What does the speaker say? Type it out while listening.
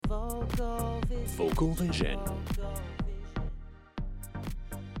Vocal Vision.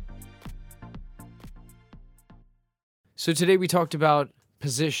 So today we talked about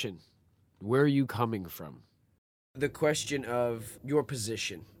position. Where are you coming from? The question of your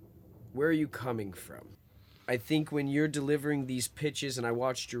position. Where are you coming from? I think when you're delivering these pitches, and I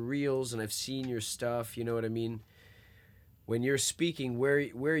watched your reels and I've seen your stuff, you know what I mean? When you're speaking, where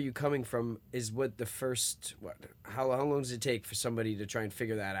are you coming from is what the first, how long does it take for somebody to try and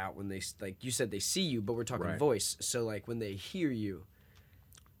figure that out when they, like you said, they see you, but we're talking Right. voice. So like when they hear you,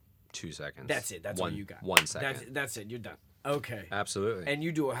 2 seconds. that's it. That's what you got. 1 second. That's it. You're done. Okay. Absolutely. And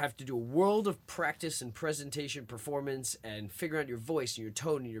you have to do a world of practice and presentation, performance, and figuring out your voice and your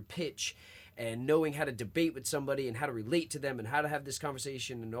tone and your pitch, and knowing how to debate with somebody and how to relate to them and how to have this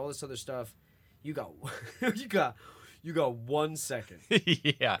conversation and all this other stuff. You got, you got 1 second.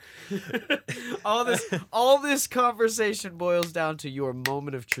 Yeah. all this conversation boils down to your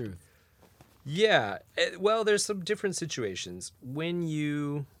moment of truth. Yeah. Well, there's some different situations. When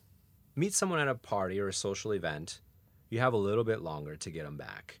you meet someone at a party or a social event, you have a little bit longer to get them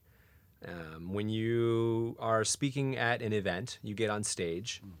back. When you are speaking at an event, you get on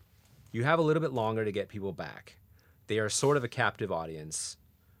stage, you have a little bit longer to get people back. They are sort of a captive audience.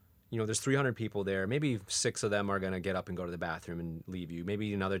 You know, there's 300 people there. Maybe 6 of them are going to get up and go to the bathroom and leave you.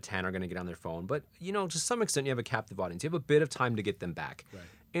 Maybe another 10 are going to get on their phone. But, you know, to some extent, you have a captive audience. You have a bit of time to get them back.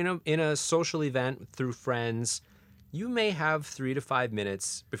 Right. In a social event through friends, you may have 3 to 5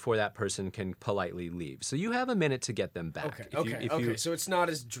 minutes before that person can politely leave. So you have a minute to get them back. Okay. So it's not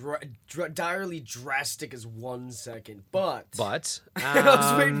as direly drastic as 1 second, but I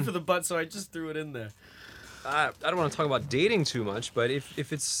was waiting for the but, so I just threw it in there. I don't want to talk about dating too much, but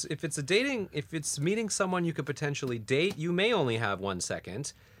if it's meeting someone you could potentially date, you may only have 1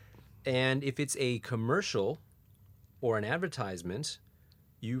 second. And if it's a commercial or an advertisement,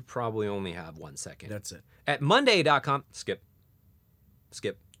 you probably only have 1 second. That's it. At Monday.com, skip.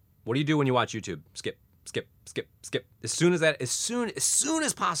 What do you do when you watch YouTube? Skip. As soon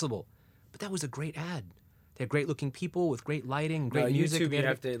as possible. But that was a great ad. They had great looking people with great lighting, great music. YouTube, you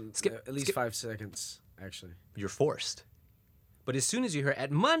have to skip at least 5 seconds, actually. You're forced. But as soon as you hear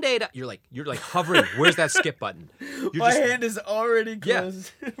at Monday, you're like hovering. Where's that skip button? My hand is already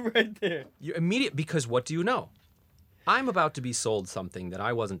closed right there. You're immediate, because what do you know? I'm about to be sold something that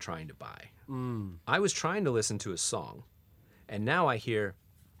I wasn't trying to buy. I was trying to listen to a song, and now I hear,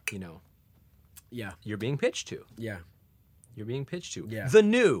 you're being pitched to. Yeah. You're being pitched to. Yeah. The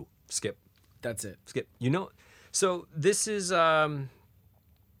new skip. That's it. Skip. So this is a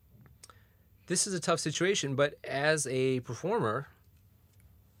tough situation, but as a performer,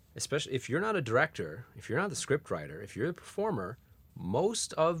 especially if you're not a director, if you're not the script writer, if you're a performer,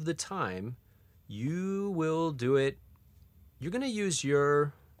 most of the time you will do it. You're going to use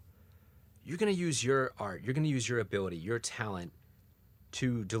your art, you're going to use your ability, your talent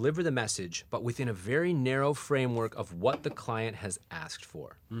to deliver the message, but within a very narrow framework of what the client has asked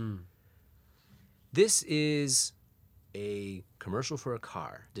for. This is a commercial for a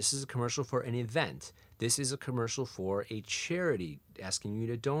car. This is a commercial for an event. This is a commercial for a charity asking you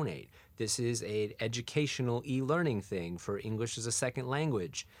to donate. This is an educational e-learning thing for English as a second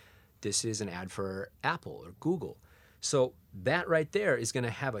language. This is an ad for Apple or Google. So that right there is going to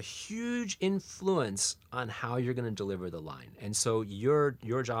have a huge influence on how you're going to deliver the line. And so your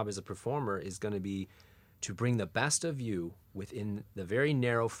job as a performer is going to be to bring the best of you within the very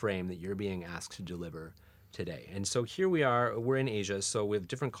narrow frame that you're being asked to deliver today. And so here we are, we're in Asia, so we have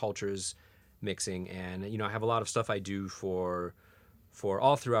different cultures mixing. And, I have a lot of stuff I do for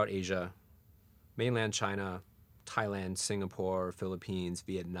all throughout Asia, mainland China, Thailand, Singapore, Philippines,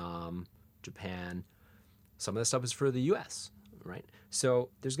 Vietnam, Japan. Some of the stuff is for the U.S., right? So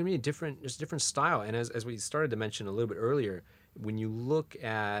there's going to be a different style. And as we started to mention a little bit earlier, when you look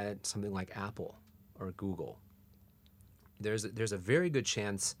at something like Apple or Google, there's a very good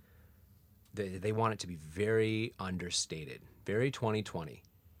chance that they want it to be very understated, very 2020.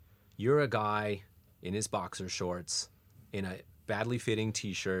 You're a guy in his boxer shorts, in a badly fitting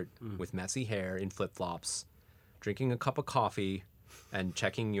T-shirt with messy hair, in flip-flops, drinking a cup of coffee, and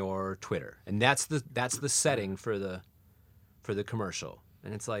checking your Twitter, and that's the setting for the commercial.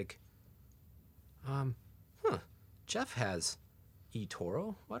 And it's like, Jeff has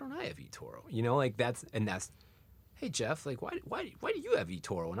eToro. Why don't I have eToro? That's hey Jeff, why do you have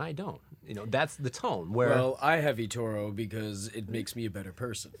eToro and I don't? That's the tone. Well, I have eToro because it makes me a better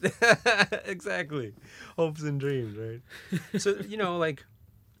person. Exactly, hopes and dreams, right? So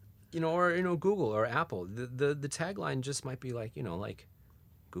or Google or Apple, the tagline just might be like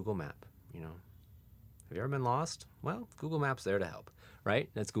Google Map. Have you ever been lost? Well, Google Map's there to help, right?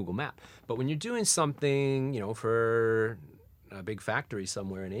 That's Google Map. But when you're doing something, for a big factory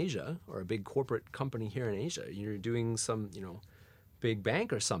somewhere in Asia or a big corporate company here in Asia, you're doing some, big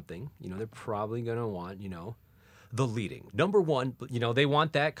bank or something, they're probably going to want, the leading. Number one, they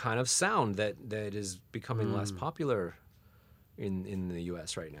want that kind of sound that is becoming less popular in the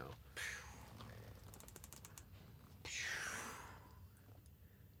US right now.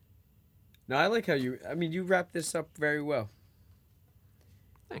 No, I like how you wrap this up very well.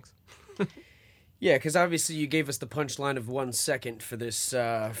 Thanks. Yeah, because obviously you gave us the punchline of 1 second for this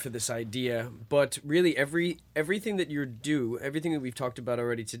idea, but really everything that everything that we've talked about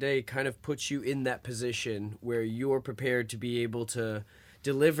already today, kind of puts you in that position where you're prepared to be able to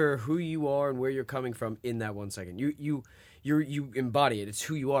deliver who you are and where you're coming from in that 1 second. You embody it. It's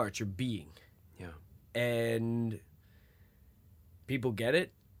who you are. It's your being. Yeah. And people get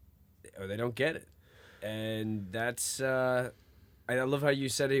it, or they don't get it, and that's. I love how you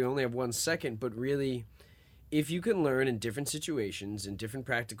said you only have 1 second, but really, if you can learn in different situations, in different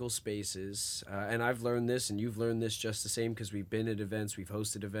practical spaces, and I've learned this and you've learned this just the same because we've been at events, we've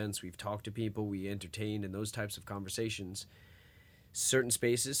hosted events, we've talked to people, we entertained in those types of conversations. Certain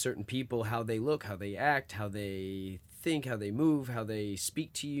spaces, certain people, how they look, how they act, how they think, how they move, how they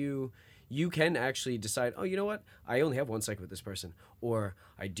speak to you. You can actually decide, oh, you know what? I only have 1 second with this person. Or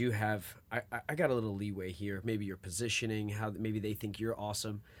I do have, I got a little leeway here. Maybe your positioning, how maybe they think you're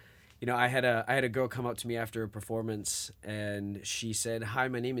awesome. I had a girl come up to me after a performance and she said, hi,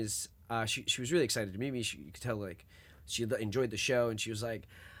 my name is, she was really excited to meet me. You could tell like she enjoyed the show and she was like,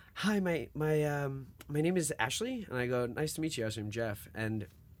 hi, my name is Ashley. And I go, nice to meet you, Ashley. I'm Jeff. And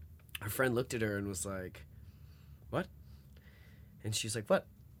her friend looked at her and was like, what? And she's like, what?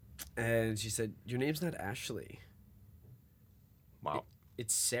 And she said, your name's not Ashley. Wow.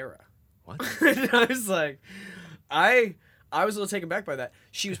 It's Sarah. What? And I was like, I was a little taken back by that.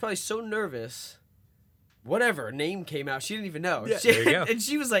 She was probably so nervous. Whatever name came out, she didn't even know. Yeah, there you go. And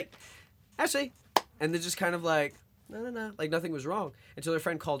she was like, Ashley. And then just kind of like, no. Like nothing was wrong until her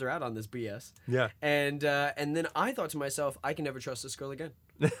friend called her out on this BS. Yeah. And then I thought to myself, I can never trust this girl again.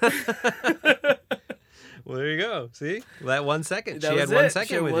 Well, there you go. See? That 1 second. That She had was 1 it. second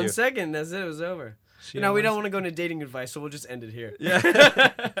She had with 1 you. second. That's it. It was over. No, we don't want to go into dating advice, so we'll just end it here. Yeah.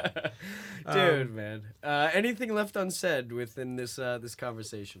 Dude, man. Anything left unsaid within this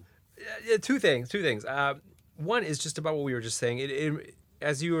conversation? Yeah, two things. One is just about what we were just saying.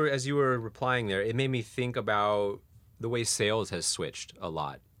 As you were replying there, it made me think about the way sales has switched a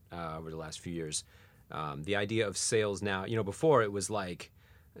lot over the last few years. The idea of sales now, before it was like,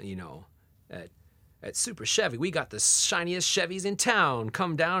 at Super Chevy, we got the shiniest Chevys in town.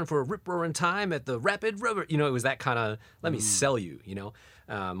 Come down for a rip-roaring time at the Rapid Rubber. It was that kind of, let me sell you,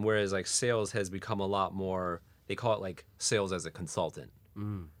 whereas like sales has become a lot more, they call it like sales as a consultant.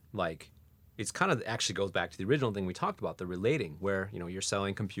 Like it's kind of actually goes back to the original thing we talked about, the relating, where, you're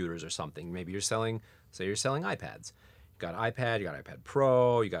selling computers or something. Maybe you're selling iPads. You got an iPad, you got an iPad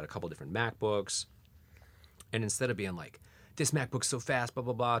Pro, you got a couple different MacBooks. And instead of being like, this MacBook's so fast, blah,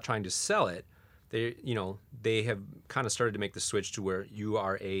 blah, blah, trying to sell it, they have kind of started to make the switch to where you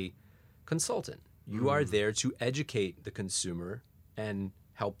are a consultant. You are there to educate the consumer and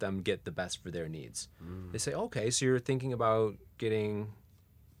help them get the best for their needs. They say, okay, so you're thinking about getting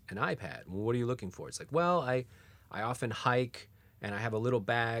an iPad. Well, what are you looking for? It's like, well, I often hike and I have a little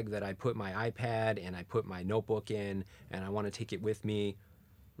bag that I put my iPad and I put my notebook in and I want to take it with me,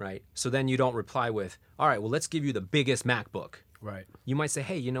 right? So then you don't reply with, all right, well, let's give you the biggest MacBook. Right. You might say,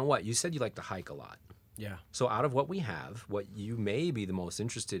 hey, you know what? You said you like to hike a lot. Yeah. So out of what we have, what you may be the most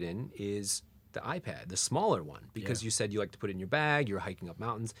interested in is the iPad, the smaller one, because you said you like to put it in your bag, you're hiking up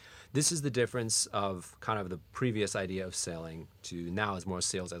mountains. This is the difference of kind of the previous idea of selling to now is more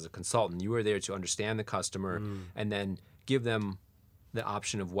sales as a consultant. You are there to understand the customer and then give them the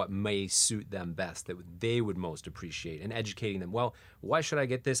option of what may suit them best, that they would most appreciate, and educating them. Well, why should I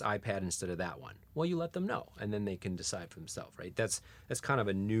get this iPad instead of that one? Well, you let them know, and then they can decide for themselves, right? That's kind of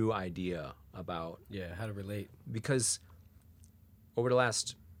a new idea about how to relate. Because over the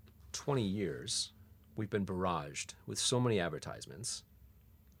last 20 years, we've been barraged with so many advertisements.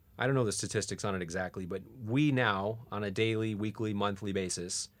 I don't know the statistics on it exactly, but we now, on a daily, weekly, monthly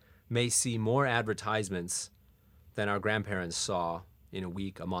basis, may see more advertisements than our grandparents saw in a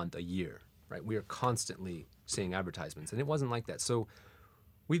week, a month, a year, right? We are constantly seeing advertisements, and it wasn't like that. So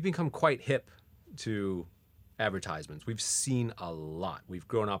we've become quite hip to advertisements. We've seen a lot. We've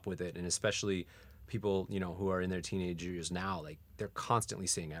grown up with it, and especially people, who are in their teenage years now, like they're constantly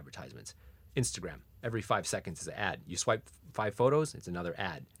seeing advertisements. Instagram, every 5 seconds is an ad. You swipe 5 photos, it's another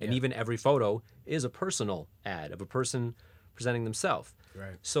ad. And even every photo is a personal ad of a person presenting themselves.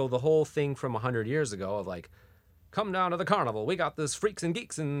 Right. So the whole thing from 100 years ago of like, come down to the carnival, we got this freaks and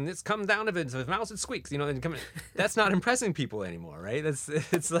geeks, and it's come down if it's a mouse, it squeaks, and that's not impressing people anymore, right? It's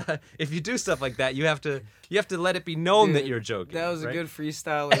if you do stuff like that, you have to let it be known that you're joking. That was right? a good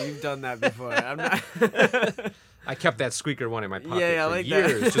freestyler. You've done that before. I'm not. I kept that squeaker one in my pocket Yeah, I for like that.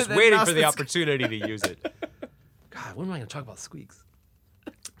 years, just That waiting mouse for the that's- opportunity to use it. God, when am I going to talk about squeaks?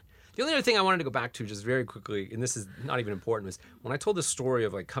 The only other thing I wanted to go back to just very quickly, and this is not even important, was when I told the story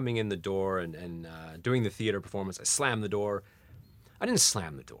of like coming in the door and doing the theater performance, I slammed the door. I didn't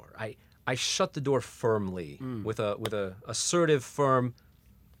slam the door. I shut the door firmly with a assertive, firm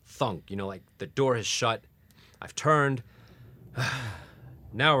thunk. Like the door has shut. I've turned.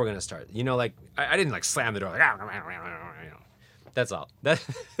 Now we're gonna start. Like I didn't like slam the door. Like, That's all. This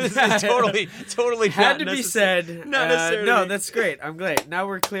is totally Had not to be necessary- said. Not necessarily. No, that's great. I'm glad. Now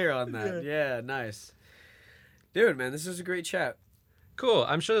we're clear on that. Yeah, nice. Dude, man, this was a great chat. Cool.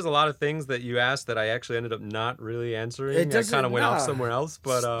 I'm sure there's a lot of things that you asked that I actually ended up not really answering. It I doesn't- kind of went off nah. somewhere else,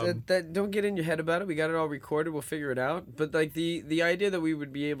 but Don't get in your head about it. We got it all recorded. We'll figure it out. But like the idea that we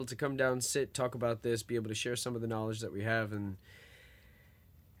would be able to come down, sit, talk about this, be able to share some of the knowledge that we have, and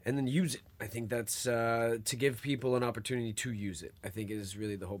then use it. I think that's to give people an opportunity to use it. I think is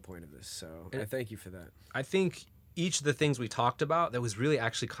really the whole point of this. So I thank you for that. I think each of the things we talked about, that was really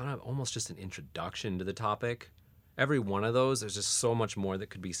actually kind of almost just an introduction to the topic. Every one of those, there's just so much more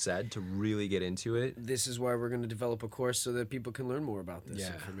that could be said to really get into it. This is why we're going to develop a course so that people can learn more about this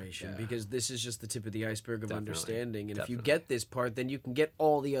Yeah, information, yeah. because this is just the tip of the iceberg of Definitely, understanding. And if you definitely. get this part, then you can get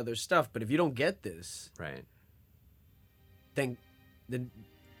all the other stuff. But if you don't get this, Right. then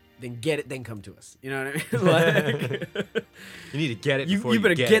get it, then come to us. You know what I mean? Like, You need to get it before you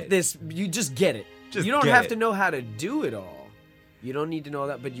better get get it. this. You just get it. Just you don't get have it. to know how to do it all. You don't need to know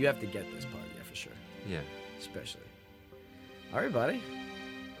that, but you have to get this part, yeah, for sure. Yeah. Especially. All right, buddy.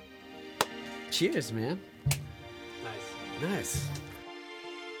 Cheers, man. Nice. Nice.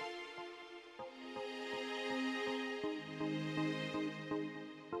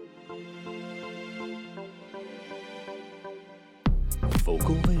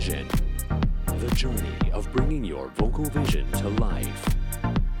 Vocal Vision, the journey of bringing your vocal vision to life.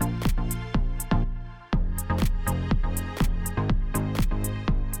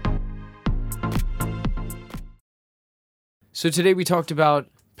 So today we talked about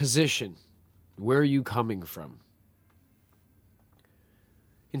position. Where are you coming from?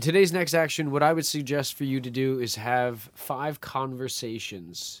 In today's next action, what I would suggest for you to do is have 5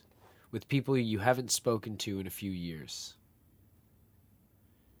 conversations with people you haven't spoken to in a few years.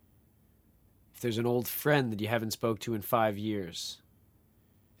 If there's an old friend that you haven't spoke to in 5 years,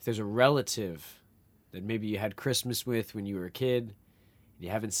 if there's a relative that maybe you had Christmas with when you were a kid and you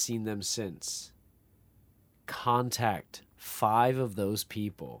haven't seen them since, contact 5 of those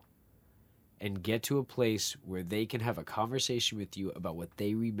people and get to a place where they can have a conversation with you about what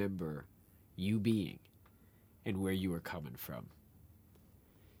they remember you being and where you were coming from.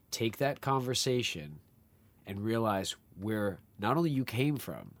 Take that conversation and realize where not only you came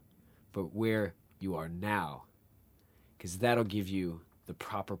from, but where you are now, because that'll give you the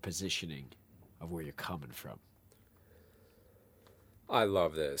proper positioning of where you're coming from. I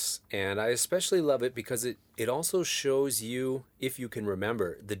love this, and I especially love it because it also shows you, if you can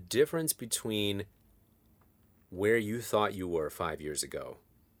remember, the difference between where you thought you were 5 years ago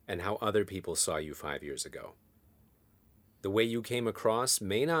and how other people saw you 5 years ago. The way you came across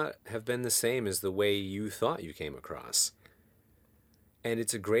may not have been the same as the way you thought you came across. And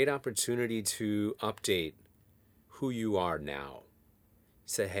it's a great opportunity to update who you are now.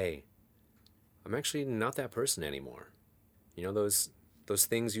 Say, hey, I'm actually not that person anymore. Those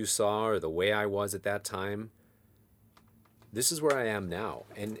things you saw or the way I was at that time, this is where I am now.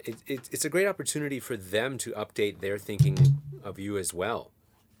 And it's a great opportunity for them to update their thinking of you as well,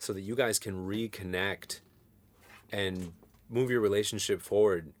 so that you guys can reconnect and move your relationship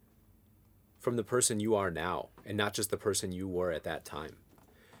forward from the person you are now and not just the person you were at that time.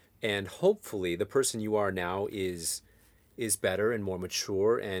 And hopefully the person you are now is better and more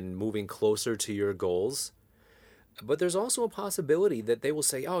mature and moving closer to your goals. But there's also a possibility that they will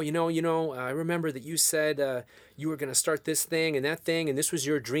say, oh, I remember that you said you were going to start this thing, and this was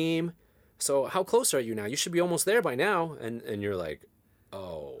your dream. So how close are you now? You should be almost there by now. And you're like,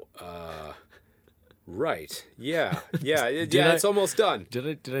 oh, right. Yeah, it's almost done.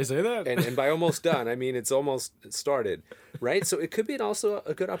 Did I say that? And by almost done, I mean it's almost started, right? So it could be also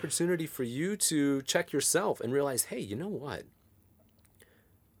a good opportunity for you to check yourself and realize, hey, you know what?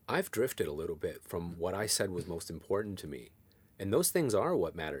 I've drifted a little bit from what I said was most important to me. And those things are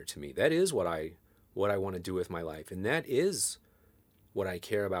what matter to me. That is what I what I want to do with my life. And that is what I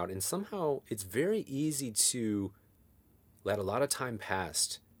care about. And somehow it's very easy to let a lot of time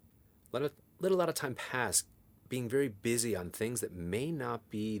pass, let a lot of time pass being very busy on things that may not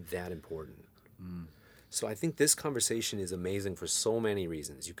be that important. So I think this conversation is amazing for so many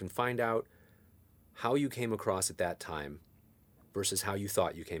reasons. You can find out how you came across at that time versus how you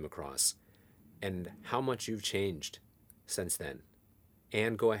thought you came across, and how much you've changed since then.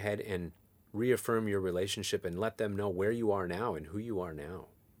 And go ahead and reaffirm your relationship and let them know where you are now and who you are now.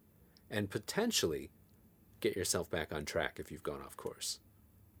 And potentially get yourself back on track if you've gone off course.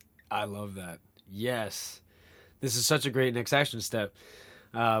 I love that. Yes. This is such a great next action step.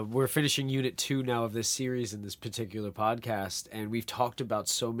 We're finishing Unit 2 now of this series in this particular podcast, and we've talked about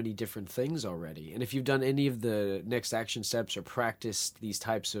so many different things already. And if you've done any of the next action steps or practiced these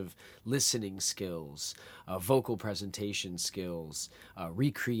types of listening skills, vocal presentation skills,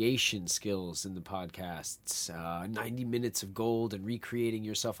 recreation skills in the podcasts, 90 minutes of gold and recreating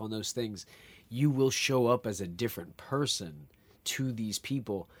yourself on those things, you will show up as a different person to these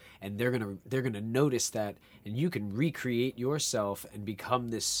people, and they're gonna notice that, and you can recreate yourself and become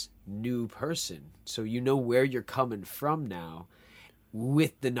this new person. So you know where you're coming from now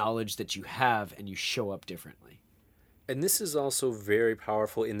with the knowledge that you have, and you show up differently. And this is also very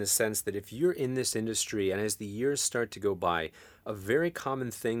powerful in the sense that if you're in this industry, and as the years start to go by, a very common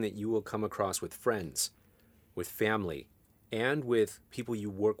thing that you will come across with friends, with family, and with people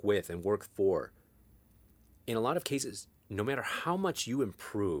you work with and work for, in a lot of cases, no matter how much you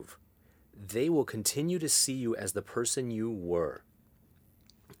improve, they will continue to see you as the person you were.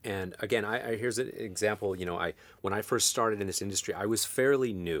 And again, here's an example. When I first started in this industry, I was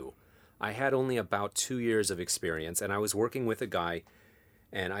fairly new. I had only about 2 years of experience, and I was working with a guy,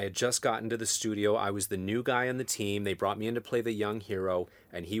 and I had just gotten to the studio. I was the new guy on the team. They brought me in to play the young hero,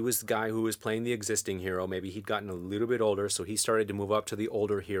 and he was the guy who was playing the existing hero. Maybe he'd gotten a little bit older, so he started to move up to the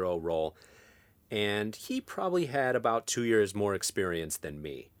older hero role. And he probably had about 2 years more experience than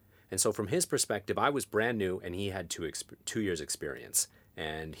me. And so from his perspective, I was brand new, and he had 2 years experience.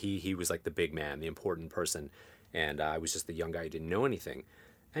 And he was like the big man, the important person. And I was just the young guy who didn't know anything.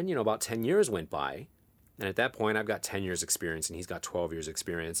 And, about 10 years went by. And at that point, I've got 10 years experience, and he's got 12 years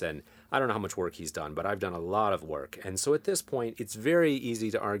experience. And I don't know how much work he's done, but I've done a lot of work. And so at this point, it's very easy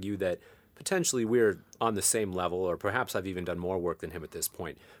to argue that potentially we're on the same level, or perhaps I've even done more work than him at this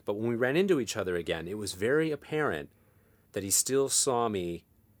point. But when we ran into each other again, it was very apparent that he still saw me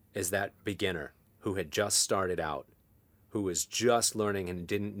as that beginner who had just started out, who was just learning and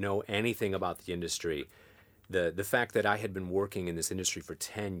didn't know anything about the industry. The fact that I had been working in this industry for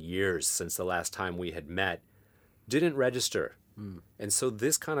 10 years since the last time we had met didn't register. And so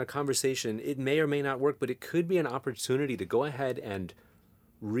this kind of conversation, it may or may not work, but it could be an opportunity to go ahead and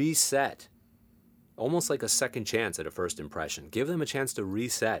reset, almost like a second chance at a first impression. Give them a chance to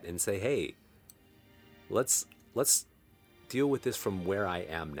reset and say, hey, let's deal with this from where I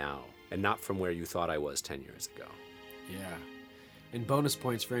am now and not from where you thought I was 10 years ago. Yeah. And bonus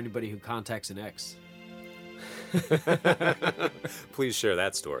points for anybody who contacts an ex. Please share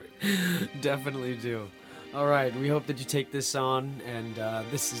that story. Definitely do. All right, we hope that you take this on, and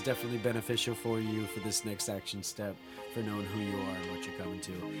this is definitely beneficial for you for this next action step, for knowing who you are and what you're coming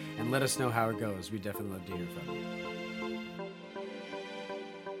to. And let us know how it goes. We definitely love to hear from you.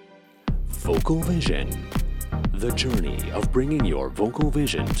 Vocal Vision, the journey of bringing your vocal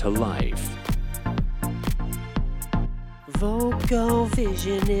vision to life. Vocal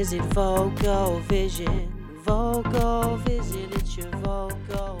Vision, is it Vocal Vision? Vocal Vision, it's your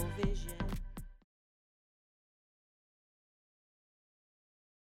Vocal Vision.